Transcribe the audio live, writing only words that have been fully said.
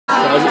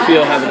How's it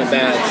feel having a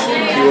badge?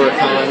 You were a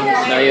con,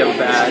 now you have a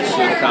badge,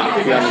 you're a cop,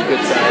 you're on the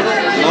good side.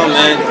 Oh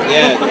man,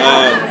 yeah.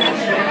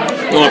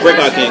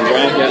 Breakout Kings,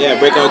 right? Yeah,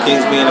 Breakout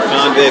Kings being a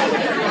convict.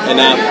 And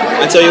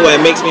I tell you what,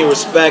 it makes me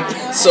respect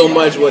so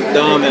much what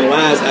Dom and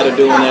Laz had to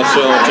do in that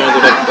show in terms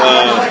of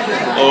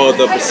all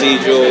the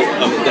procedural,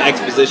 the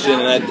exposition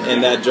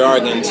and that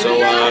jargon. So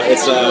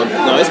it's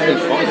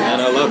been fun, man.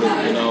 I love it.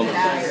 You know,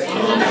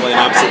 playing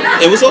opposite.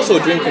 It was also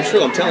a dream come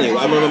true. I'm telling you.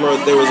 I remember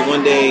there was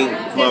one day,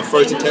 my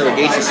first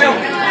interrogation scene.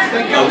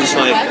 I was just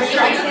like,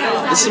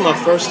 this is my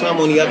first time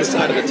on the other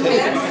side of the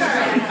table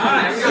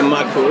in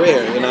my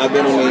career. You know, I've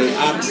been on the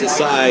opposite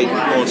side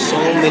on so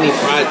many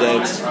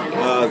projects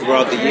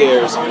throughout the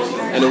years,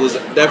 and it was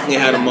definitely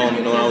had a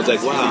moment when I was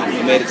like, wow,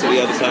 I made it to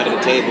the other side of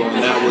the table,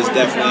 and that was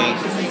definitely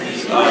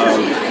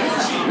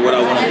what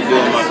I wanted to do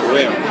in my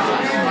career,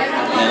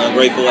 and I'm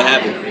grateful it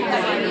happened.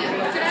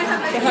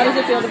 So how does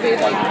it feel to be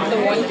like the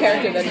one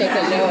character that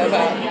doesn't know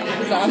about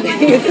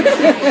zombies?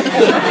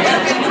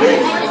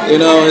 You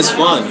know, it's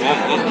fun.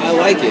 I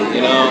like it.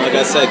 You know, like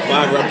I said,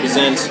 Clive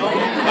represents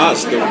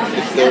us,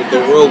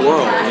 the real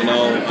world. You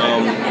know,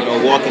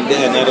 Walking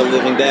Dead, not a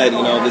living dead.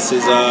 You know, this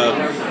is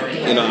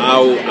you know,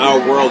 our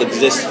world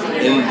exists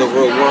in the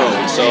real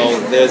world.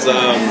 So there's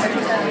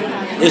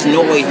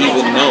no way he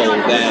would know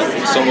that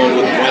someone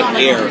with white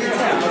hair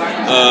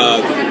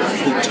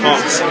who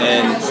talks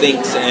and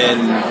thinks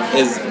and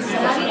is.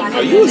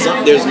 Are you a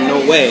zombie? There's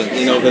no way.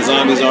 You know, the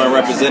zombies aren't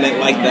represented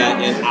like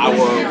that in our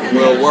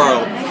real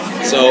world.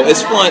 So it's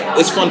fun.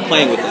 It's fun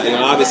playing with that. You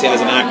know, obviously as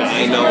an actor,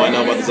 I know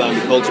about the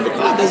zombie culture, but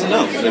Clive doesn't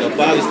know. You know,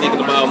 Clive is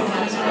thinking about,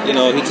 you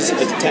know, he's just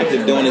a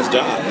detective doing his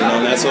job. You know,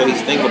 and that's all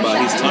he's thinking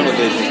about. He's tunnel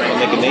vision, trying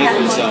to make a name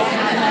for himself.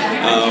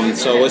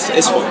 So it's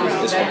fun.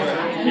 It's fun.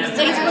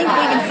 So he's really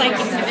believe in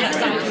psychics and not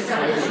zombies.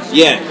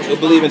 Yeah, he'll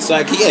believe in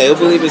psychics. Yeah,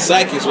 he'll believe in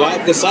psychics. Why?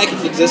 Because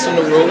psychics exist in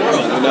the real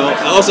world. You know.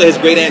 Also, his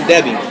great aunt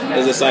Debbie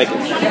is a psychic,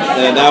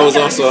 and that was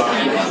also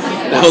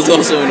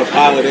in the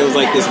pilot. It was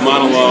like this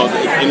monologue.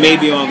 It may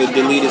be on the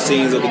deleted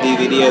scenes of the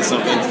DVD or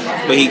something,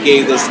 but he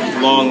gave this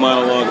long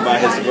monologue about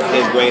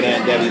his great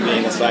aunt Debbie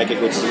being a psychic,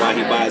 which is why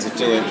he buys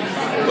into it.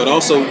 But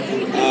also,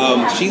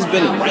 she's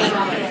been right.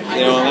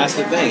 You know, and that's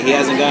the thing. He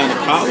hasn't gotten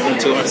a problem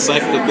until her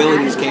psychic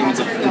abilities came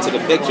into the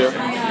picture,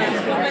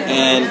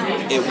 and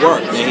it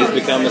worked. And he's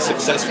becoming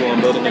successful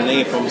and building a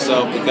name for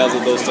himself because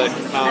of those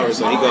psychic powers.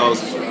 So he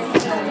goes,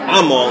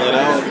 "I'm all in.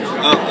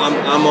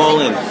 I'm all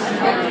in."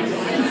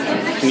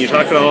 Can you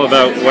talk at all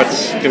about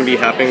what's going to be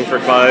happening for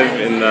Clive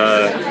in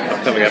the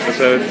upcoming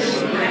episodes?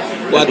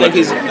 Well, I think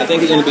he's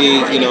going to be,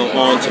 you know,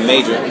 on to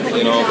Major,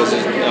 you know, because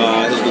his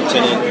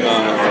lieutenant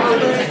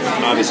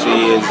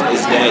obviously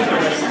is dead.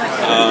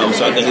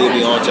 So I think he will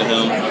be on to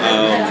him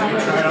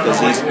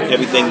because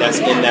everything that's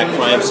in that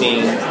crime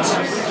scene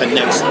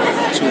connects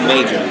to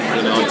Major.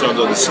 You know, in terms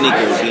of the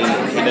sneakers, he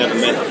never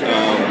met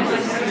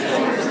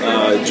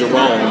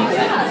Jerome.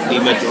 He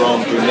met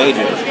Jerome through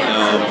Major.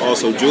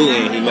 Also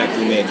Julian, he met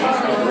through Major.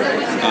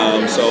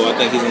 So I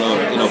think he's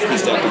gonna, you know,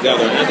 piece that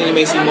together. And I think you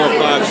may see more of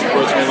Clive's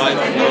personal life.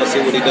 You know,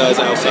 see what he does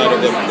outside of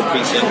the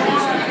precinct.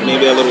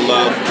 Maybe a little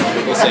love.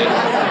 We'll see.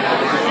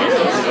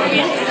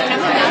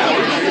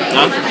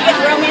 Huh?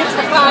 Romance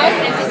for Clive?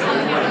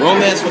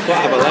 Romance for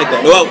Clive, I like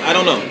that. Well, I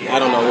don't know.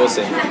 We'll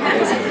see.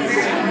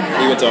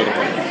 We were talking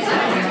about it.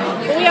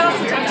 Well, we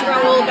also talked to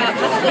Raul about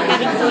possibly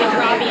having some like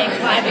Robbie and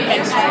Clive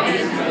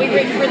adventures. We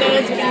written for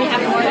those. We're going to be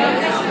having more of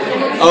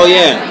those. Oh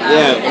yeah.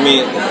 I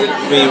mean,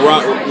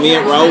 me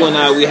and Raul and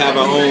I, we have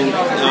our own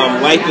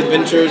life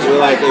adventures. We're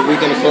like, if we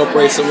can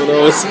incorporate some of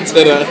those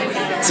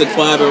to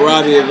Clive and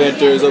Robbie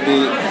adventures, it'll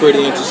be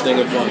pretty interesting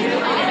and fun.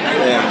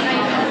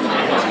 Yeah.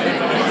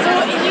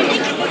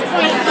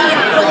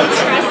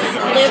 Trust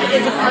Liv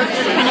is a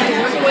partner kind of to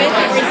work with,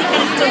 or is he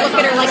kind of still look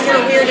at her like you're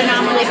a weird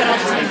anomaly, but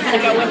I'll just kind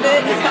of go with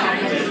it?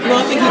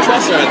 No, I think he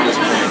trusts her at this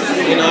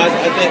point. You know,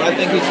 I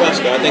think he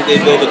trusts her. I think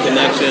they build a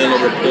connection, a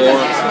rapport,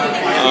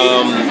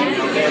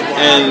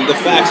 and the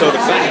facts are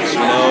the facts.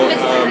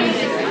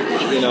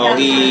 You know,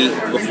 he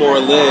before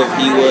Liv,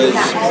 he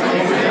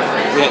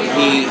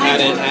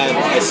hadn't had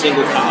a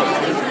single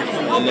collar,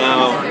 and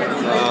now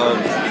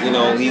you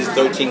know, he's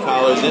 13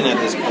 collars in at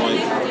this point.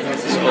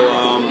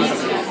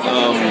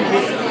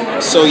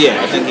 So yeah,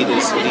 I think he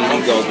goes with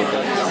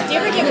that. Do you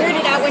ever get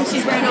weirded out when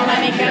she's wearing all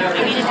that makeup? I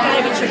mean, it's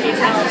gotta be tricky as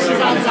hell.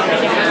 She's on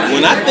zombie.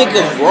 When I think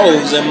of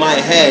Rose in my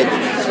head,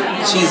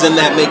 she's in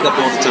that makeup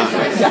all the time.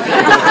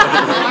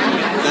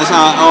 That's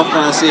how often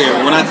I see her.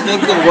 When I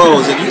think of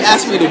Rose, if you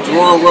ask me to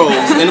draw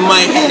Rose in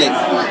my head,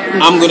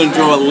 I'm gonna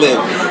draw Liv.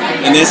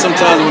 And then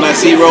sometimes when I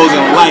see Rose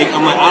in life,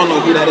 I'm like, I don't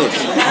know who that is.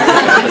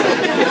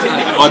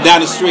 Or down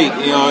the street,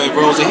 you know, if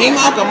Rose says, "Hey,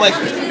 Malcolm," I'm like,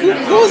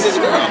 who is this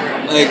girl?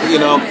 Like, you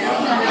know,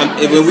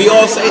 when we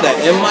all say that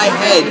in my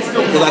head,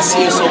 because I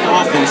see her so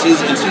often, she's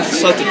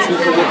such a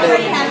trooper with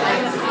it.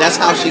 That's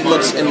how she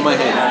looks in my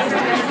head.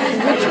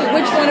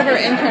 Which one of her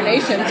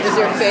incarnations was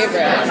your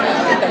favorite?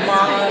 The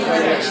mom or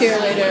the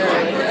cheerleader?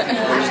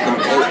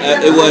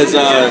 It was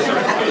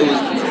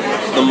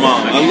the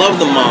mom. I love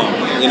the mom,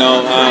 you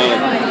know,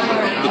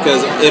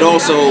 because it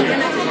also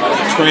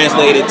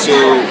translated to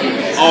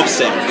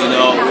Offset.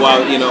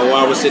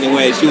 While we're sitting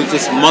away, she was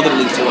just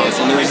motherly to us,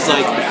 and it was just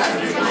like,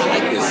 I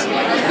like this.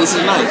 This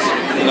is nice.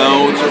 You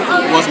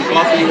want some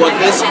coffee? You want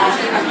this?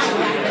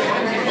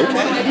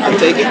 Okay, I'll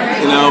take it.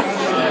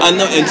 I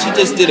know, and she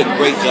just did a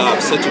great job,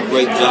 such a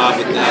great job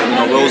at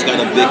that. Rose got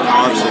a big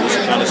arm, so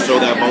she kind of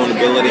showed that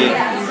vulnerability.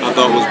 I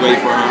thought was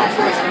great for her.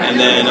 And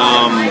then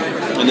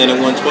at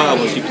 112,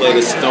 when she played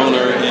a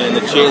stoner and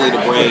the cheerleader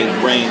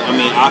brain,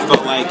 I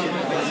felt like,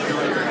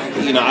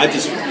 I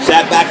just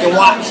sat back and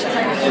watched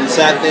and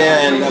sat there,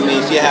 and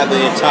she had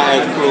the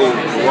entire crew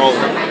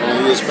rolling,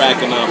 and we was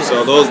cracking up.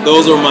 So those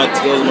are my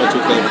two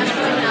favorites.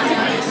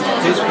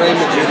 Whose brain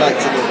would you like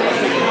to do?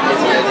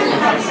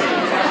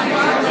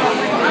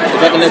 If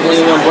I can ever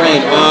anyone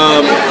brain,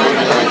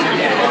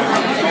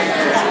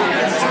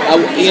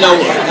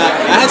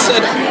 I had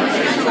said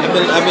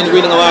I've been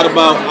reading a lot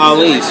about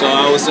Ali, so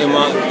I would say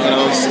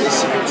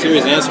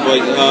serious answer,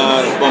 but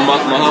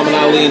Muhammad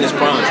Ali in his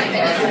prime.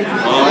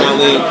 Muhammad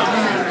Ali.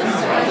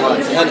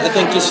 I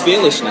think just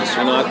fearlessness,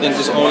 I think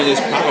just owning his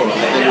power.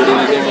 I think what he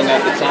was doing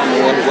at the time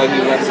and what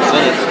he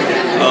represented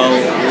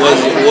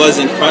was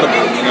incredible.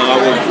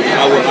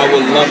 I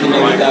would love to know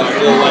what that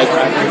feel like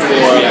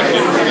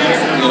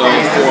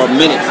for a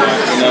minute.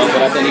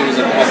 But I think he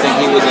was incredible.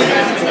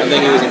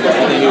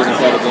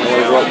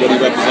 What he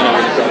represented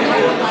was incredible.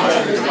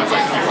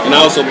 And I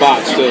also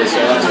boxed too,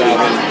 so that's why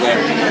I've been there.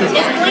 Is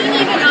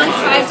Blaine even on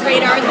Clive's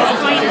radar at this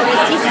point, or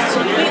is he just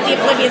completely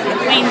oblivious that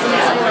Blaine's in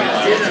this world?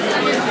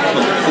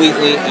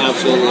 Completely,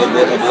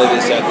 absolutely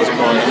oblivious at this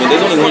point.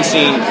 There's only one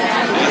scene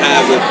I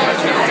have with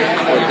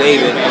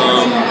David,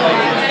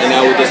 and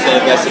I would just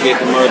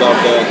investigate the murder of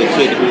the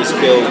kid who was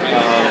killed,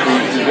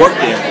 who worked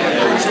there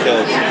and was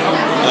killed.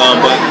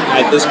 But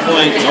at this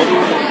point,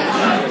 nope.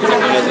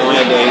 He has no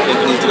idea.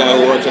 He's the guy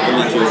who works at the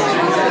meat.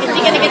 Is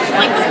he going to get some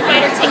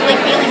spider tingling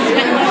feelings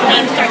when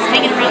Blaine starts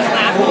hanging around the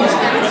lab?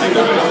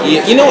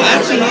 Yeah,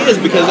 actually he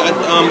is, because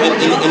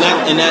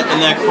in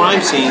that crime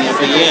scene at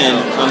the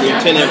end, the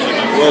lieutenant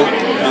wrote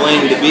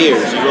Blaine De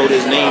Beers. He wrote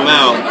his name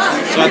out.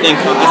 So I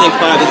think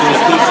Clive is going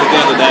to piece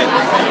together that,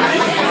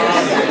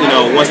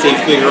 once they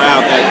figure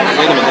out that,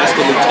 wait a minute, that's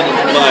the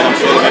lieutenant's blood. I'm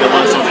sure they're going to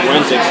run some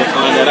forensics and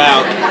find that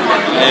out.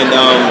 And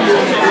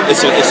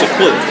it's a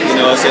clue.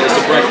 It's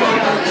a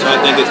breadcrumb. So I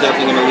think it's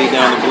definitely going to lead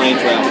down the Blaine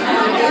trail.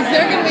 Is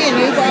there going to be a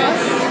new boss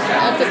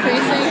at the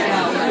precinct?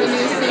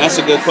 That's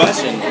a good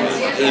question.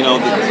 I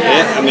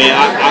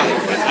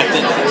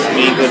think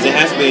because there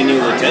has to be a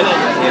new lieutenant.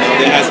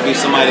 There has to be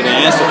somebody to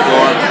answer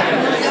for.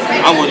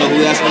 I want to know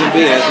who that's going to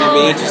be. That's going to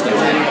be interesting.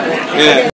 Yeah.